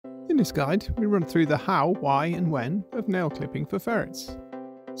In this guide, we run through the how, why and when of nail clipping for ferrets.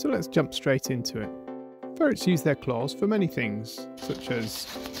 So let's jump straight into it. Ferrets use their claws for many things, such as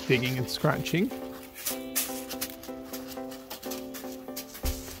digging and scratching,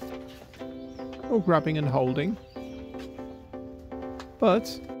 or grabbing and holding,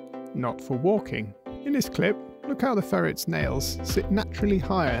 but not for walking. In this clip, look how the ferret's nails sit naturally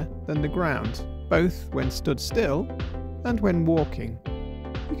higher than the ground, both when stood still and when walking.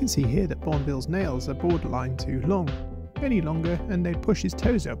 You can see here that Bourneville's nails are borderline too long. Any longer and they'd push his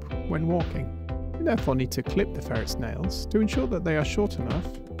toes up when walking. We therefore need to clip the ferret's nails to ensure that they are short enough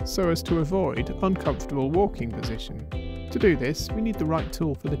so as to avoid uncomfortable walking position. To do this, we need the right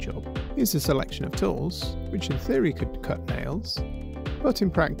tool for the job. Here's a selection of tools, which in theory could cut nails, but in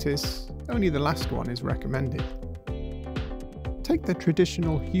practice, only the last one is recommended. Take the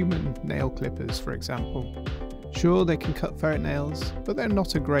traditional human nail clippers, for example. Sure, they can cut ferret nails, but they're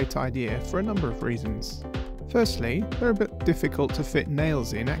not a great idea for a number of reasons. Firstly, they're a bit difficult to fit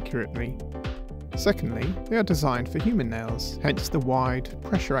nails in accurately. Secondly, they are designed for human nails, hence the wide,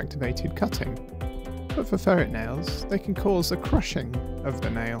 pressure-activated cutting. But for ferret nails, they can cause a crushing of the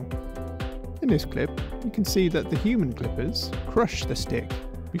nail. In this clip, you can see that the human clippers crush the stick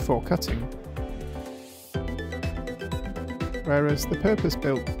before cutting, whereas the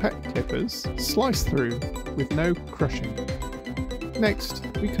purpose-built pet clippers slice through with no crushing. Next,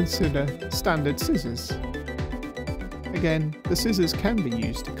 we consider standard scissors. Again, the scissors can be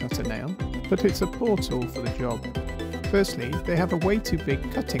used to cut a nail, but it's a poor tool for the job. Firstly, they have a way too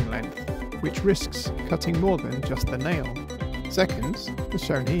big cutting length, which risks cutting more than just the nail. Second, as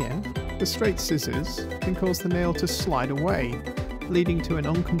shown here, the straight scissors can cause the nail to slide away, leading to an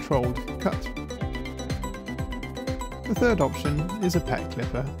uncontrolled cut. The third option is a pet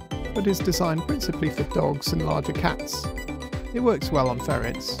clipper, but is designed principally for dogs and larger cats. It works well on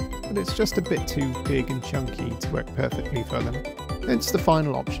ferrets, but it's just a bit too big and chunky to work perfectly for them. Hence the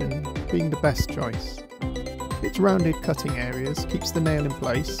final option being the best choice. Its rounded cutting areas keeps the nail in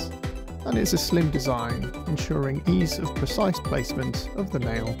place, and it's a slim design, ensuring ease of precise placement of the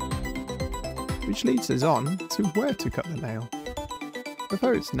nail. Which leads us on to where to cut the nail. The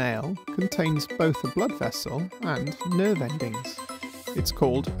ferret's nail contains both a blood vessel and nerve endings. It's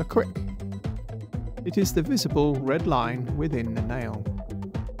called a quick. It is the visible red line within the nail.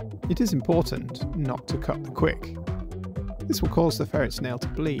 It is important not to cut the quick. This will cause the ferret's nail to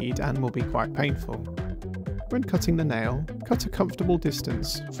bleed and will be quite painful. When cutting the nail, cut a comfortable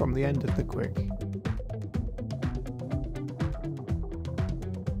distance from the end of the quick.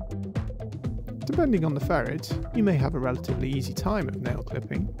 Depending on the ferret, you may have a relatively easy time of nail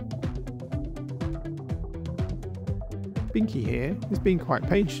clipping. Binky here is being quite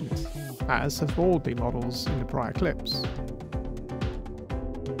patient, as have all the models in the prior clips.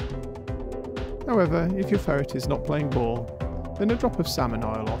 However, if your ferret is not playing ball, then a drop of salmon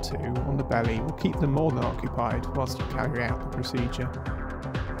oil or two on the belly will keep them more than occupied whilst you carry out the procedure.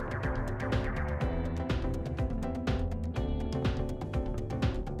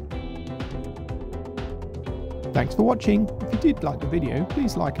 Thanks for watching. If you did like the video,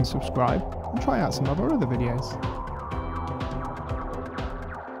 please like and subscribe, and try out some of our other videos.